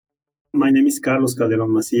My name is Carlos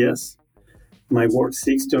Calderon Macias. My work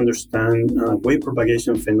seeks to understand wave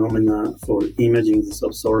propagation phenomena for imaging the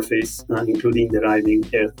subsurface, including deriving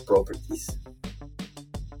Earth properties.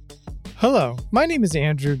 Hello, my name is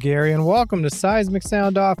Andrew Gary, and welcome to Seismic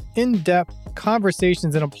Sound Off In-Depth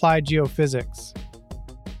Conversations in Applied Geophysics.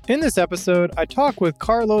 In this episode, I talk with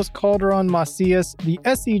Carlos Calderon Macias, the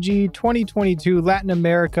SEG 2022 Latin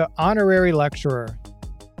America Honorary Lecturer.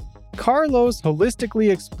 Carlos holistically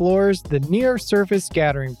explores the near-surface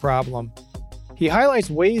scattering problem. He highlights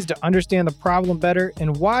ways to understand the problem better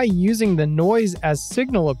and why using the noise as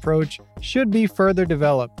signal approach should be further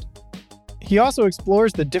developed. He also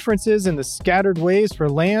explores the differences in the scattered waves for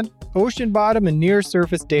land, ocean bottom, and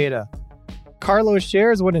near-surface data. Carlos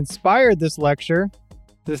shares what inspired this lecture,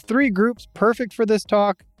 the three groups perfect for this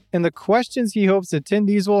talk, and the questions he hopes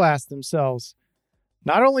attendees will ask themselves.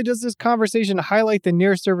 Not only does this conversation highlight the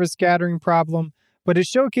near-surface scattering problem, but it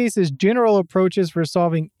showcases general approaches for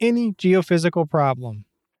solving any geophysical problem.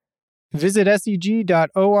 Visit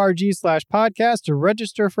seg.org/podcast to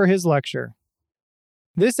register for his lecture.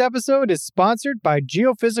 This episode is sponsored by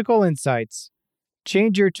Geophysical Insights.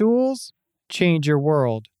 Change your tools, change your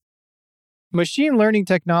world. Machine learning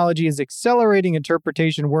technology is accelerating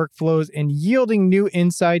interpretation workflows and yielding new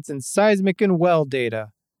insights in seismic and well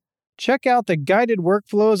data. Check out the guided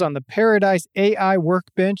workflows on the Paradise AI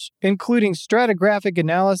workbench, including stratigraphic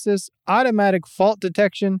analysis, automatic fault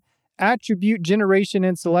detection, attribute generation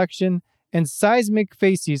and selection, and seismic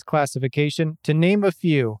facies classification, to name a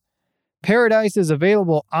few. Paradise is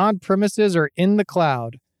available on premises or in the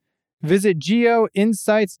cloud. Visit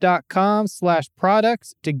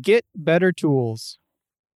geoinsights.com/products to get better tools.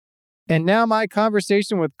 And now my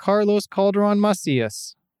conversation with Carlos Calderon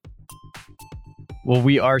Macias. Well,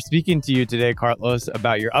 we are speaking to you today, Carlos,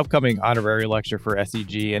 about your upcoming honorary lecture for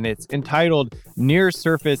SEG, and it's entitled Near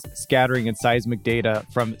Surface Scattering and Seismic Data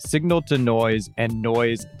from Signal to Noise and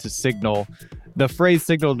Noise to Signal. The phrase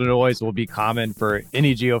signal to noise will be common for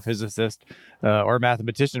any geophysicist or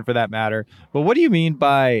mathematician for that matter. But what do you mean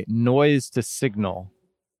by noise to signal?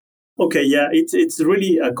 Okay, yeah, it's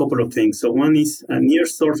really a couple of things. So one is near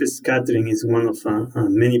surface scattering is one of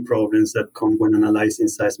many problems that come when analyzing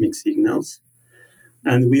seismic signals.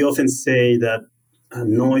 And we often say that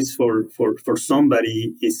noise for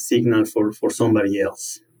somebody is signal for somebody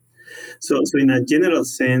else. So in a general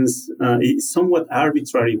sense, it's somewhat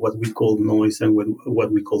arbitrary what we call noise and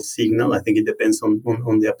what we call signal. I think it depends on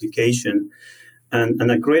the application.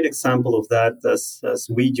 And a great example of that, as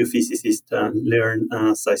we geophysicists learn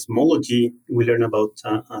seismology, we learn about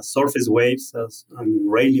surface waves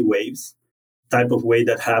and Rayleigh waves. Type of way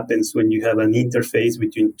that happens when you have an interface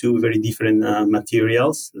between two very different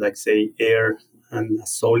materials, like say air and a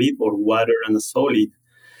solid or water and a solid.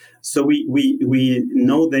 So we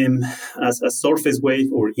know them as a surface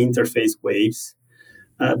wave or interface waves.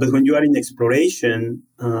 But when you are in exploration,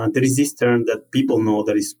 there is this term that people know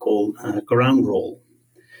that is called ground roll.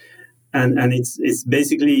 And it's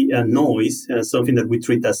basically a noise, something that we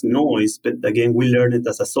treat as noise, but again, we learn it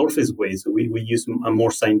as a surface wave. So we use a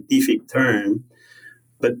more scientific term.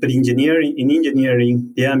 But in engineering,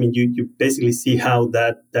 yeah, I mean, you basically see how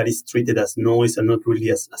that is treated as noise and not really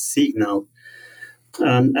as a signal.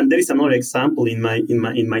 And there is another example in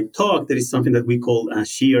my talk. There is something that we call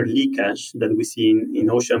shear leakage that we see in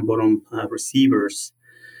ocean bottom receivers.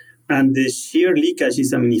 And the shear leakage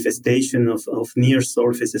is a manifestation of near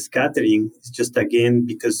surface scattering. It's just, again,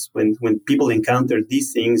 because when people encounter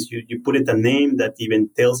these things, you put it a name that even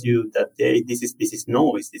tells you that, hey, this is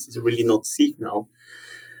noise. This is really not signal.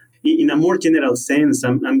 In a more general sense,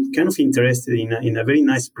 I'm kind of interested in a very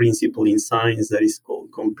nice principle in science that is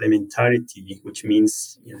called complementarity, which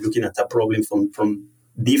means looking at a problem from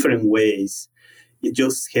different ways. It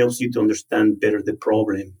just helps you to understand better the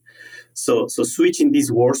problem. So switching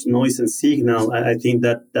these words, noise and signal, I think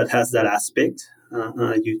that has that aspect.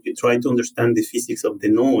 You try to understand the physics of the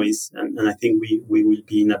noise, and I think we will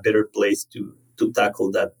be in a better place to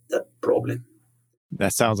tackle that problem.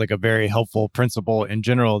 That sounds like a very helpful principle in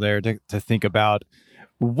general there to think about.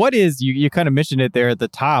 What is, you kind of mentioned it there at the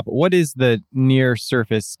top, what is the near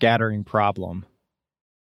surface scattering problem?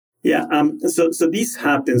 Yeah, so this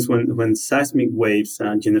happens when seismic waves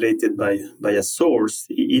generated by a source,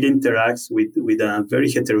 it interacts with a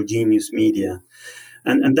very heterogeneous media.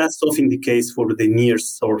 And that's often the case for the near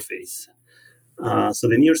surface. So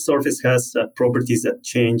the near surface has properties that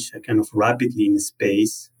change kind of rapidly in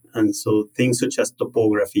space. And so things such as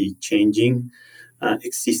topography changing,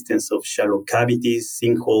 existence of shallow cavities,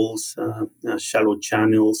 sinkholes, shallow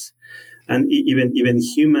channels, and even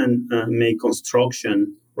human-made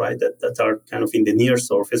construction, right, that are kind of in the near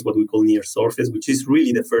surface, what we call near surface, which is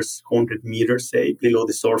really the first 100 meters, say, below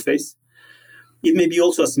the surface. It may be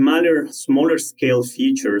also a smaller scale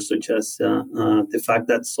features, such as the fact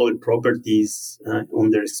that soil properties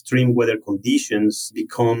under extreme weather conditions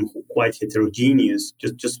become quite heterogeneous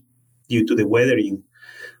just due to the weathering.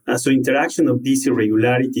 So interaction of these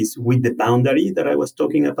irregularities with the boundary that I was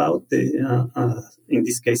talking about, in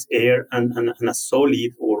this case, air and a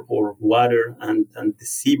solid or water and the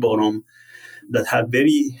sea bottom, that have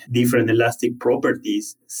very different elastic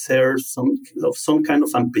properties, serve some kind of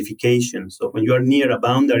amplification. So when you are near a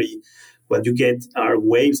boundary, what you get are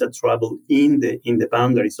waves that travel in the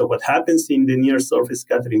boundary. So what happens in the near surface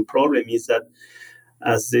scattering problem is that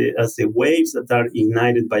as the waves that are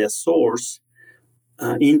ignited by a source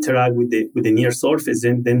interact with the near surface,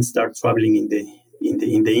 and then start traveling in the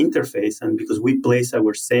interface, and because we place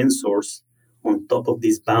our sensors on top of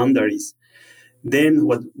these boundaries, then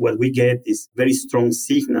what we get is very strong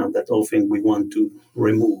signal that often we want to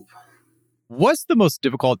remove. What's the most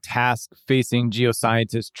difficult task facing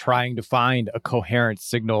geoscientists trying to find a coherent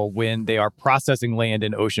signal when they are processing land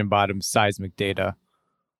and ocean bottom seismic data?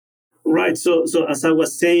 Right. So as I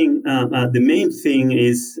was saying, the main thing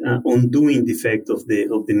is undoing the effect of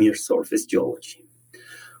the near surface geology.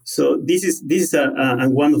 So this is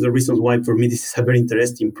and one of the reasons why for me this is a very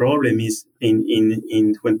interesting problem is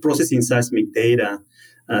in when processing seismic data,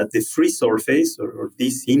 the free surface or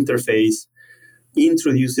this interface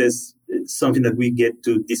introduces something that we get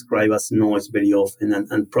to describe as noise very often,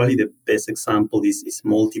 and probably the best example is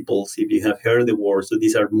multiples. If you have heard the word, so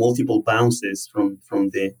these are multiple bounces from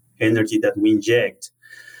the energy that we inject.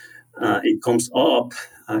 It comes up,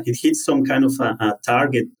 it hits some kind of a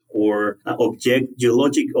target or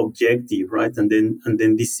geologic objective, right? And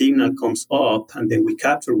then this signal comes up, and then we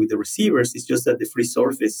capture with the receivers. It's just that the free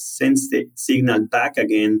surface sends the signal back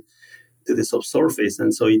again to the subsurface,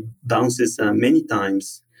 and so it bounces many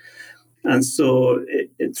times. And so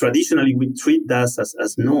traditionally we treat that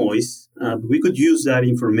as noise. We could use that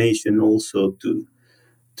information also to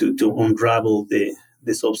unravel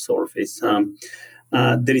the subsurface.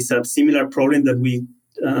 There is a similar problem that we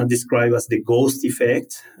describe as the ghost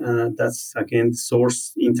effect. That's again, the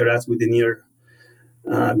source interacts with the near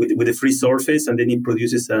with the free surface, and then it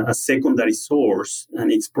produces a secondary source,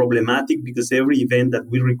 and it's problematic because every event that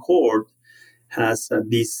we record has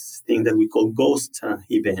this thing that we call ghost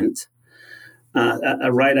event.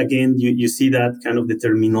 Right, again, you see that kind of the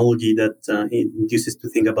terminology that it uses to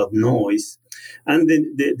think about noise. And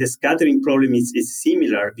then the scattering problem is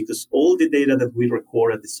similar because all the data that we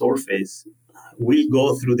record at the surface will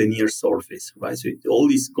go through the near surface, right? So it all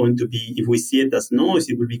is going to be, if we see it as noise,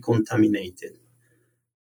 it will be contaminated.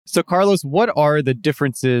 So, Carlos, what are the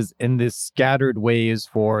differences in this scattered waves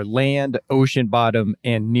for land, ocean bottom,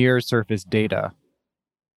 and near surface data?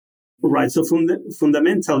 Right. So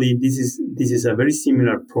fundamentally, this is a very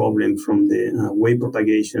similar problem from the wave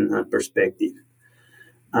propagation perspective.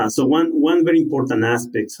 So one very important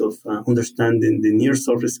aspect of understanding the near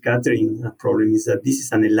surface scattering problem is that this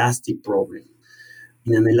is an elastic problem.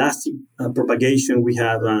 In an elastic propagation, we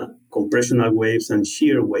have compressional waves and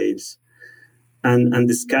shear waves, and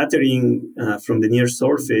the scattering from the near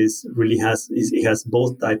surface really has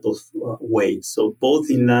both types of waves. So both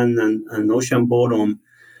inland and ocean bottom.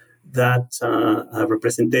 That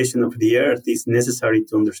representation of the Earth is necessary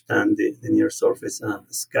to understand the near surface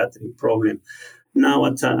scattering problem. Now,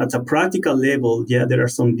 at a practical level, there are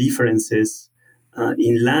some differences.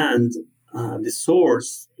 In land, the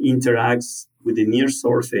source interacts with the near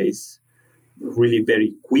surface really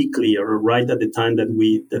very quickly, or right at the time that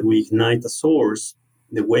we ignite a source,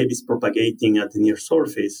 the wave is propagating at the near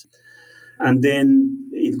surface. And then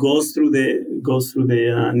it goes through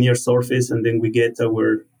the near surface, and then we get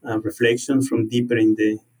our reflection from deeper in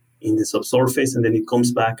the subsurface, and then it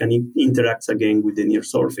comes back and it interacts again with the near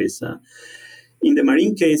surface. In the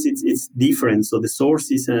marine case, it's different. So the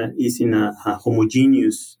source is in a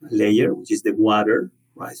homogeneous layer, which is the water,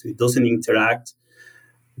 right? So it doesn't interact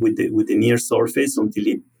with the near surface until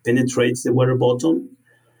it penetrates the water bottom.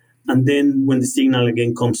 And then when the signal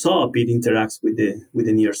again comes up, it interacts with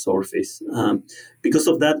the near surface. Because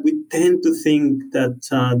of that, we tend to think that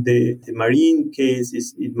the marine case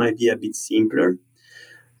it might be a bit simpler.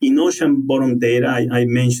 In ocean bottom data, I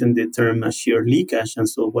mentioned the term shear leakage. And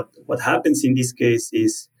so what happens in this case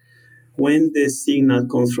is when the signal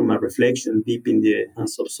comes from a reflection deep in the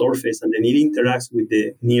subsurface, and then it interacts with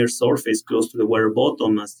the near surface close to the water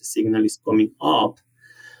bottom as the signal is coming up,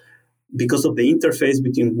 because of the interface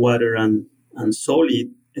between water and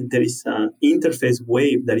solid, there is an interface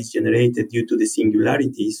wave that is generated due to the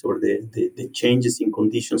singularities or the changes in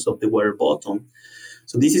conditions of the water bottom.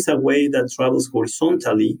 So this is a wave that travels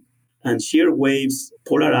horizontally, and shear waves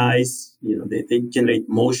polarize, they generate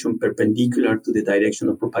motion perpendicular to the direction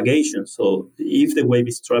of propagation. So if the wave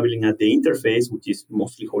is traveling at the interface, which is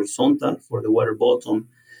mostly horizontal for the water bottom,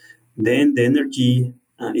 then the energy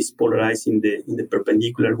is polarized in the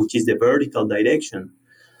perpendicular, which is the vertical direction.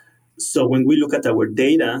 So when we look at our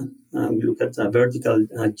data, we look at a vertical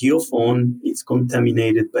geophone, it's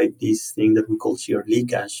contaminated by this thing that we call shear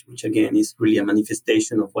leakage, which again is really a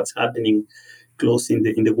manifestation of what's happening close in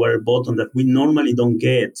the water bottom that we normally don't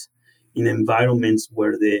get in environments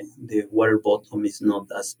where the water bottom is not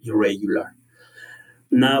as irregular.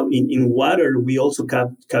 Now, in water, we also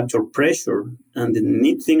capture pressure, and the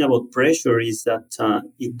neat thing about pressure is that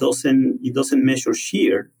it doesn't measure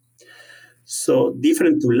shear. So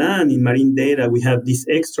different to land, in marine data, we have this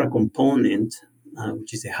extra component,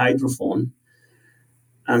 which is a hydrophone.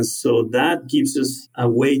 And so that gives us a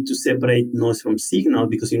way to separate noise from signal,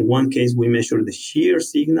 because in one case, we measure the shear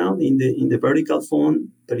signal in the vertical phone,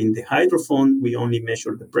 but in the hydrophone, we only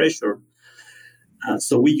measure the pressure.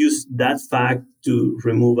 So we use that fact to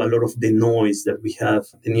remove a lot of the noise that we have,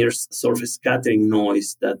 the near surface scattering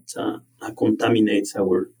noise that contaminates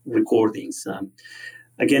our recordings.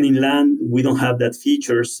 Again, in land, we don't have that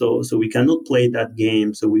feature, so we cannot play that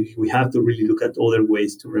game. So we have to really look at other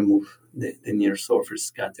ways to remove the near surface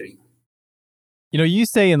scattering. You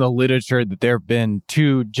say in the literature that there have been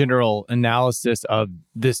two general analysis of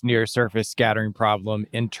this near surface scattering problem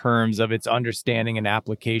in terms of its understanding and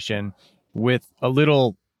application, with a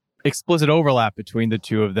little explicit overlap between the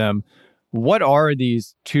two of them. What are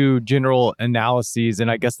these two general analyses? And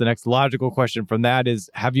I guess the next logical question from that is,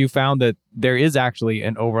 have you found that there is actually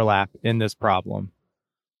an overlap in this problem?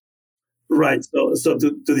 Right. So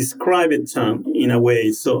to describe it in a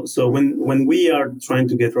way, so when we are trying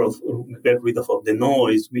to get rid of the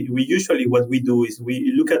noise, we usually, what we do is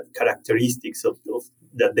we look at characteristics of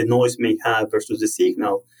that the noise may have versus the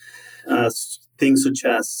signal. Things such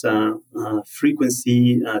as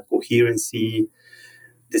frequency, coherency,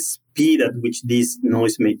 the speed at which this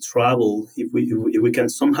noise may travel. If we can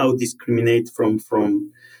somehow discriminate from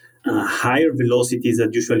higher velocities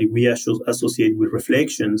that usually we associate with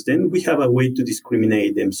reflections, then we have a way to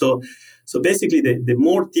discriminate them. So basically, the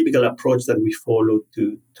more typical approach that we follow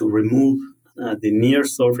to remove the near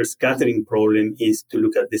surface scattering problem is to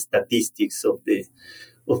look at the statistics of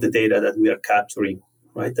the data that we are capturing,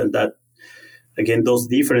 right? And that, again, those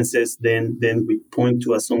differences, then we point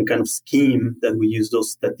to some kind of scheme that we use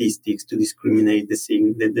those statistics to discriminate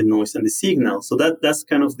the noise and the signal. So that's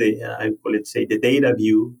kind of the data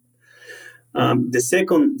view. The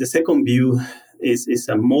second view is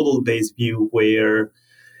a model-based view where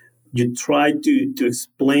you try to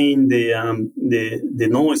explain the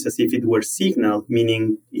noise as if it were signal,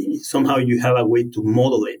 meaning somehow you have a way to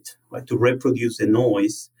model it, right, to reproduce the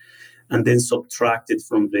noise, and then subtract it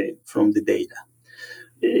from the data.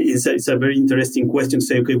 It's a very interesting question.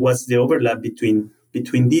 Say, okay, what's the overlap between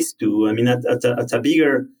these two? I mean, at a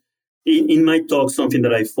bigger, in my talk, something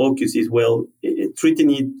that I focus is,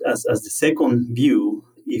 treating it as the second view.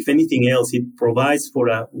 If anything else, it provides for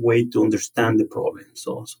a way to understand the problem.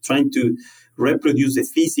 So trying to reproduce the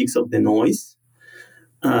physics of the noise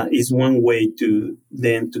is one way to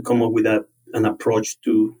come up with an approach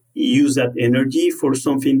to use that energy for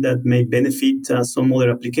something that may benefit some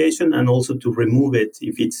other application, and also to remove it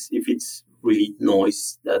if it's really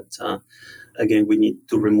noise that again we need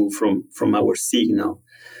to remove from our signal.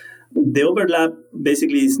 The overlap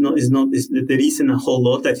basically there isn't a whole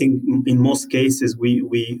lot. I think in most cases we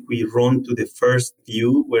run to the first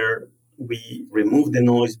view where we remove the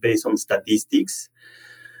noise based on statistics,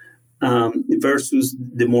 versus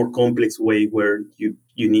the more complex way where you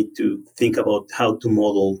need to think about how to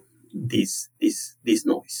model this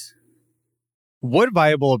noise. What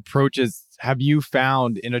viable approaches have you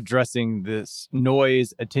found in addressing this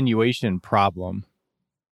noise attenuation problem?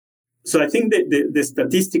 So I think the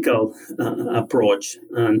statistical approach,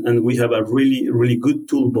 and we have a really, really good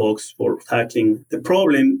toolbox for tackling the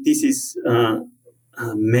problem. This is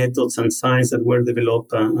methods and science that were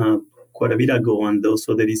developed quite a bit ago, and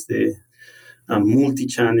also there is the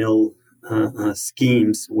multi-channel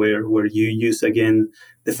schemes where you use, again,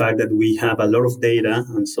 the fact that we have a lot of data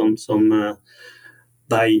and some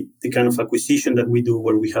by the kind of acquisition that we do,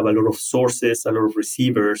 where we have a lot of sources, a lot of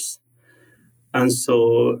receivers. And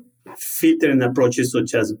so filtering approaches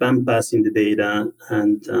such as bandpassing the data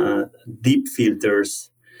and deep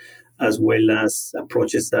filters, as well as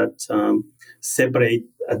approaches that separate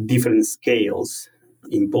at different scales,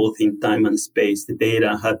 in both in time and space. The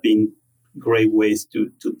data have been great ways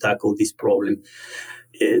to tackle this problem.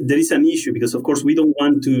 There is an issue because, of course, we don't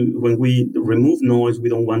want to, when we remove noise, we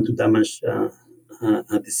don't want to damage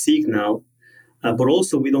the signal, but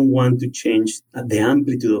also we don't want to change the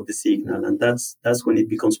amplitude of the signal. And that's when it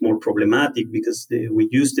becomes more problematic because we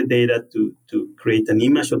use the data to create an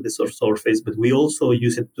image of the surface, but we also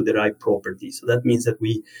use it to derive properties. So that means that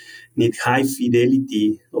we need high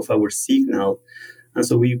fidelity of our signal. And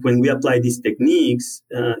so when we apply these techniques,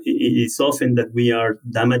 it's often that we are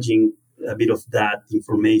damaging a bit of that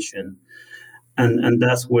information. And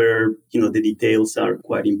that's where, the details are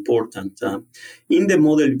quite important. In the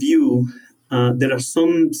model view, there are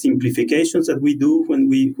some simplifications that we do when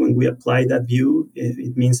we apply that view.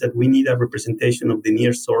 It means that we need a representation of the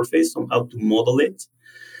near surface on how to model it,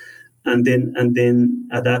 and then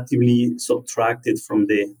adaptively subtract it from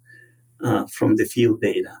the field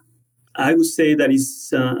data. I would say that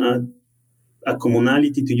is a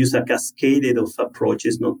commonality to use a cascaded of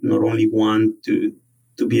approaches, not only one, to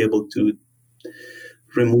be able to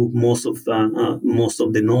remove most of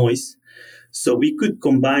the noise. So we could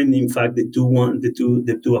combine, in fact, the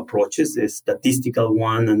two approaches, the statistical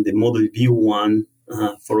one and the model view one,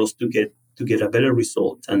 for us to get a better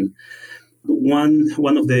result. And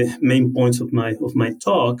one of the main points of my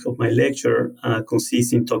lecture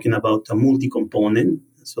consists in talking about a multi-component.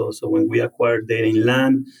 So when we acquire data in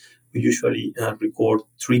land, we usually record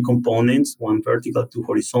 3 components, 1 vertical, 2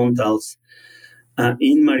 horizontals.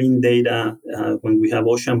 In marine data, when we have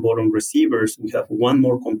ocean bottom receivers, we have 1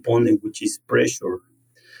 more component, which is pressure.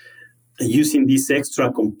 Using these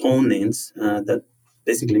extra components, that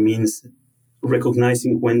basically means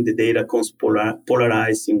recognizing when the data comes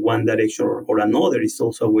polarized in one direction or another, is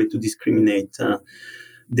also a way to discriminate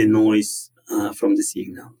the noise from the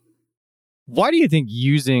signal. Why do you think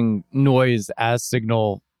using noise as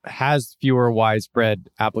signal has fewer widespread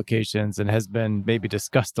applications and has been maybe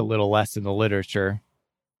discussed a little less in the literature?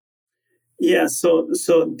 Yeah, so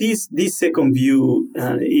this second view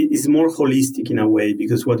is more holistic in a way,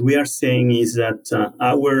 because what we are saying is that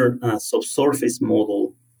our subsurface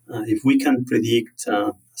model, if we can predict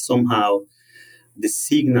somehow the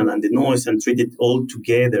signal and the noise and treat it all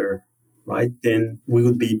together, right, then we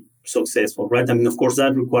would be successful, right? I mean, of course,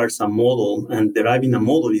 that requires a model, and deriving a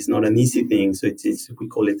model is not an easy thing. So we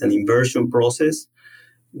call it an inversion process,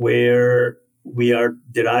 where we are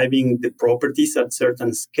deriving the properties at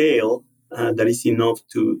certain scale that is enough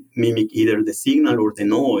to mimic either the signal or the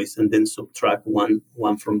noise, and then subtract one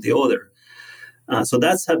from the other. So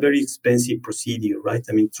that's a very expensive procedure, right?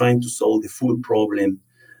 I mean, trying to solve the full problem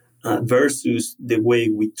versus the way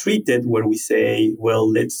we treat it, where we say, well,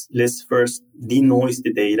 let's first denoise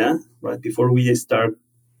the data, right? Before we start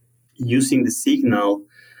using the signal.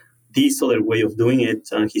 This other way of doing it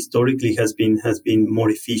historically has been more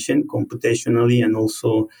efficient computationally and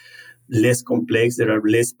also less complex. There are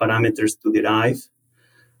less parameters to derive,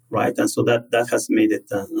 right? And so that has made it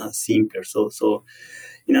simpler. So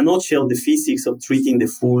in a nutshell, the physics of treating the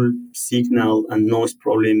full signal and noise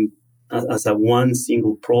problem as a one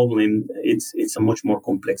single problem, it's a much more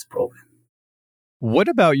complex problem. What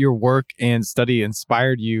about your work and study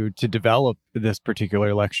inspired you to develop this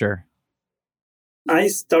particular lecture? I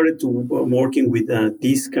started working with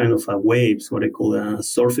these kind of waves, what I call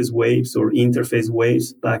surface waves or interface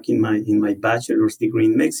waves, back in my bachelor's degree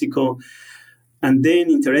in Mexico. And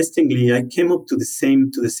then, interestingly, I came up to the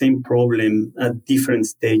same problem at different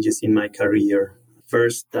stages in my career.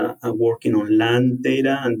 First, working on land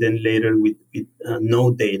data, and then later with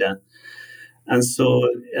node data. And so,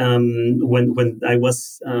 when I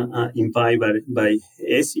was invited by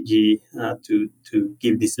SEG to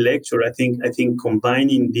give this lecture, I think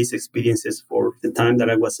combining these experiences for the time that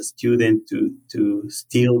I was a student to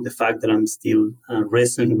still the fact that I'm still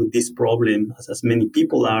wrestling with this problem, as many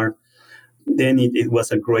people are, then it was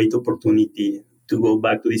a great opportunity to go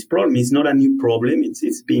back to this problem. It's not a new problem.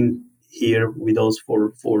 It's been here with us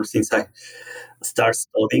for since I started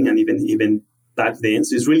studying, and even back then.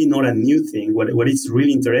 So it's really not a new thing. What is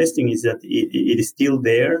really interesting is that it is still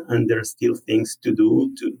there, and there are still things to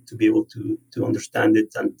do to be able to understand it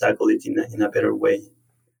and tackle it in a better way.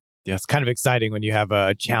 Yeah, it's kind of exciting when you have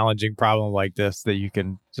a challenging problem like this that you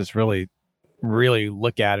can just really, really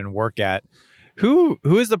look at and work at. Who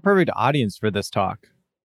is the perfect audience for this talk?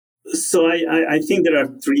 So I think there are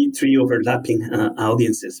three overlapping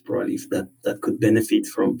audiences probably that could benefit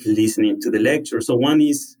from listening to the lecture. So one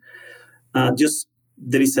is just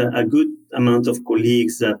there is a good amount of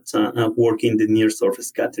colleagues that work in the near surface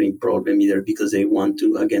scattering problem, either because they want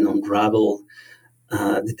to, again, unravel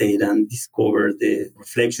the data and discover the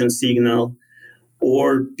reflection signal,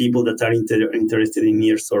 or people that are interested in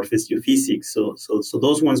near surface geophysics. So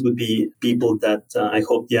those ones would be people that I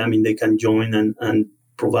hope, they can join and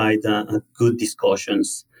provide good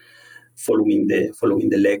discussions following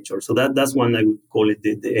the lecture. So that's one I would call it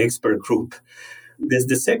the expert group.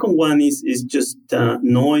 The second one is just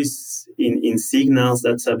noise in signals.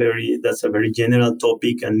 That's a very general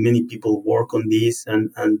topic, and many people work on this.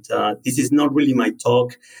 And this is not really my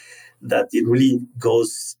talk. That it really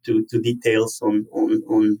goes to details on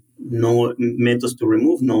methods to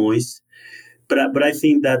remove noise. But I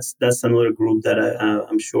think that's another group that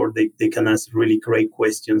I'm sure they can ask really great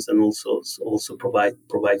questions and also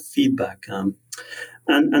provide feedback.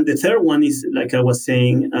 And the third one is, like I was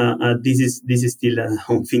saying, this is still a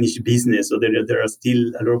unfinished business, so there are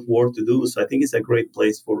still a lot of work to do. So I think it's a great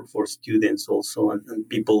place for students also and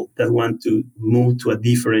people that want to move to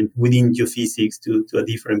within geophysics to a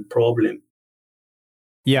different problem.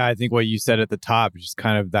 Yeah, I think what you said at the top is just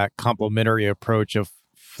kind of that complementary approach of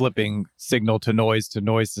flipping signal to noise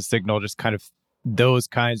to signal, just kind of those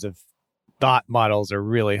kinds of thought models are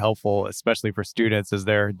really helpful, especially for students as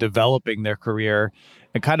they're developing their career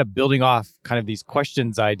and kind of building off kind of these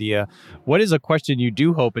questions idea. What is a question you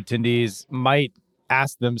do hope attendees might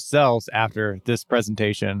ask themselves after this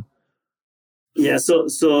presentation? Yeah, so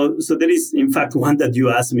there is, in fact, one that you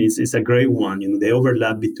asked me is a great one. The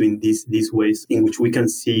overlap between these ways in which we can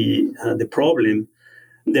see the problem.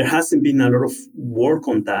 There hasn't been a lot of work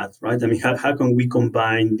on that, right? I mean, how can we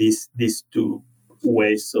combine these two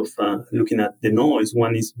ways of looking at the noise?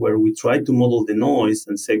 One is where we try to model the noise,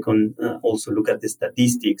 and second, also look at the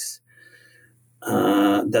statistics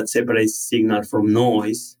that separates signal from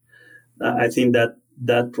noise. I think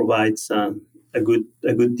that provides a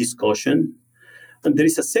good discussion. And there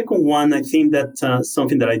is a second one, I think that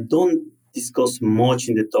something that I don't discuss much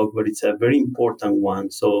in the talk, but it's a very important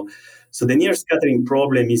one. So the near scattering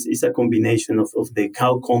problem is a combination of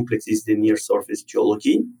how complex is the near surface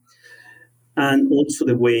geology, and also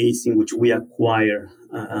the ways in which we acquire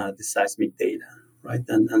the seismic data, right?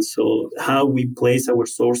 And so how we place our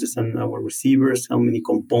sources and our receivers, how many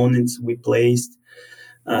components we placed,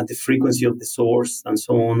 the frequency of the source, and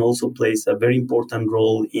so on, also plays a very important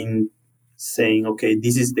role in saying, okay,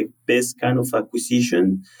 this is the best kind of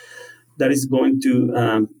acquisition that is going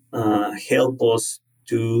to help us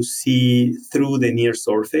to see through the near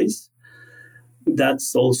surface.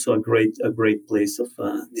 That's also a great place of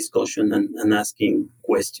discussion and asking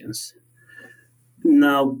questions.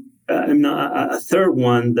 Now, a third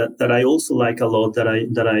one that I also like a lot,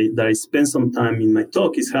 that I spend some time in my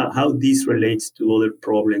talk, is how this relates to other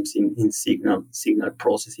problems in signal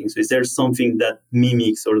processing. So is there something that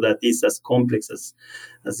mimics or that is as complex as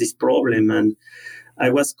this problem? And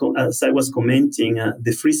as I was commenting,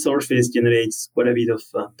 the free surface generates quite a bit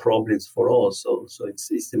of problems for us. So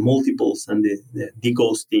it's the multiples and the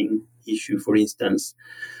deghosting issue, for instance.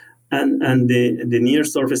 And the near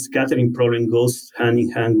surface scattering problem goes hand in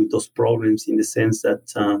hand with those problems, in the sense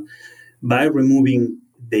that by removing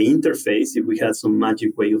the interface, if we had some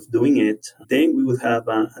magic way of doing it, then we would have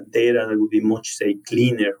a data that would be much, say,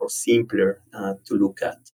 cleaner or simpler to look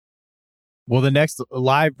at. Well, the next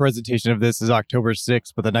live presentation of this is October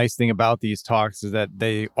 6th, but the nice thing about these talks is that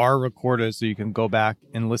they are recorded, so you can go back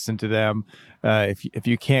and listen to them if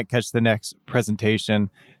you can't catch the next presentation.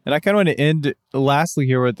 And I kind of want to end lastly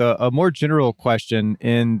here with a more general question,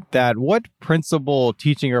 in that what principle,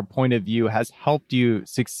 teaching, or point of view has helped you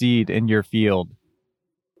succeed in your field?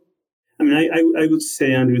 I mean, I would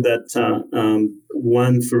say, Andrew, that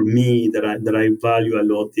one for me that I value a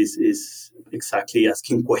lot is exactly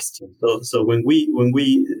asking questions. So when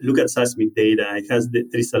we look at seismic data,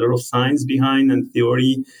 there is a lot of science behind and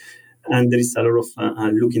theory, and there is a lot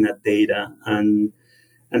of looking at data and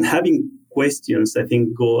having questions. I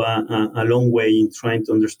think go a long way in trying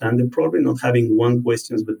to understand the problem, not having one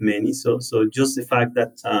questions but many. So just the fact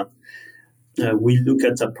that we look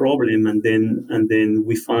at a problem and then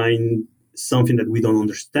we find something that we don't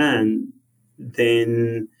understand,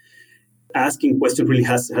 then asking questions really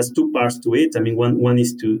has two parts to it. I mean, one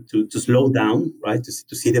is to slow down, right?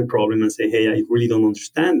 To see the problem and say, hey, I really don't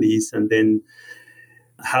understand this. And then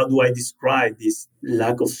how do I describe this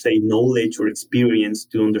lack of, say, knowledge or experience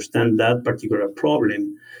to understand that particular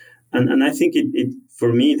problem? And I think it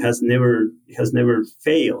for me, it has never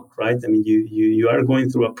failed, right? I mean, you are going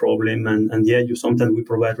through a problem, and you sometimes we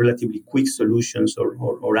provide relatively quick solutions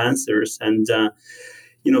or answers, and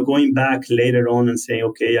going back later on and saying,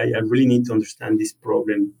 okay, I really need to understand this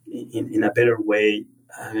problem in a better way.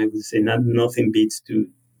 I would say nothing beats to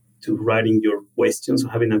writing your questions or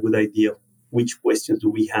having a good idea of which questions do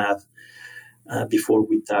we have, before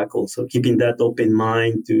we tackle. So keeping that open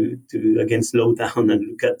mind to again slow down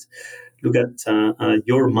and look at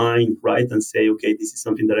your mind, right, and say, okay, this is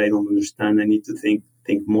something that I don't understand. I need to think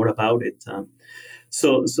more about it.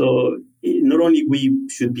 So not only we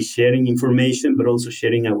should be sharing information, but also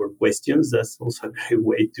sharing our questions. That's also a great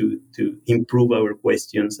way to improve our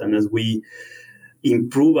questions. And as we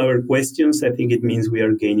improve our questions, I think it means we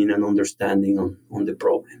are gaining an understanding on the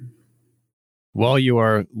problem. Well, you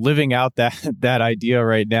are living out that idea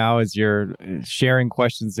right now as you're sharing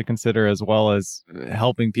questions to consider, as well as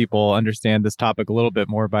helping people understand this topic a little bit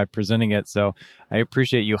more by presenting it. So I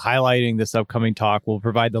appreciate you highlighting this upcoming talk. We'll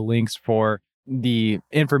provide the links for the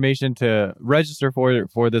information to register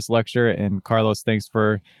for this lecture. And Carlos, thanks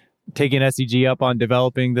for taking SEG up on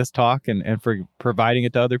developing this talk and for providing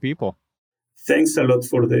it to other people. Thanks a lot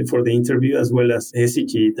for the interview, as well as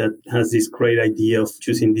SEG that has this great idea of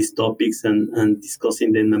choosing these topics and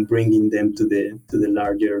discussing them and bringing them to the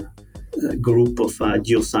larger group of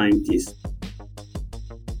geoscientists.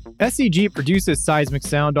 SEG produces Seismic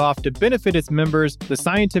Sound Off to benefit its members, the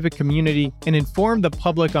scientific community, and inform the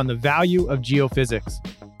public on the value of geophysics.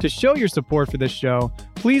 To show your support for this show,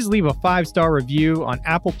 please leave a 5-star review on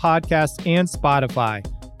Apple Podcasts and Spotify.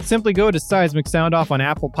 Simply go to Seismic Sound Off on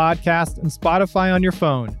Apple Podcasts and Spotify on your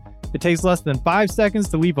phone. It takes less than 5 seconds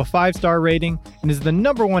to leave a 5-star rating and is the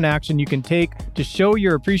 #1 action you can take to show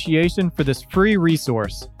your appreciation for this free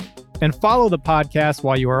resource. And follow the podcast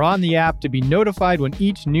while you are on the app to be notified when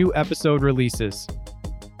each new episode releases.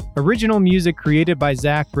 Original music created by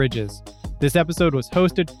Zach Bridges. This episode was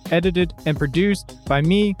hosted, edited, and produced by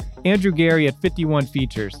me, Andrew Gary at 51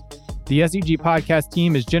 Features. The SEG podcast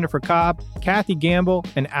team is Jennifer Cobb, Kathy Gamble,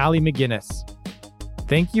 and Allie McGinnis.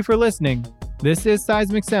 Thank you for listening. This is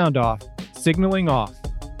Seismic Sound Off, signaling off.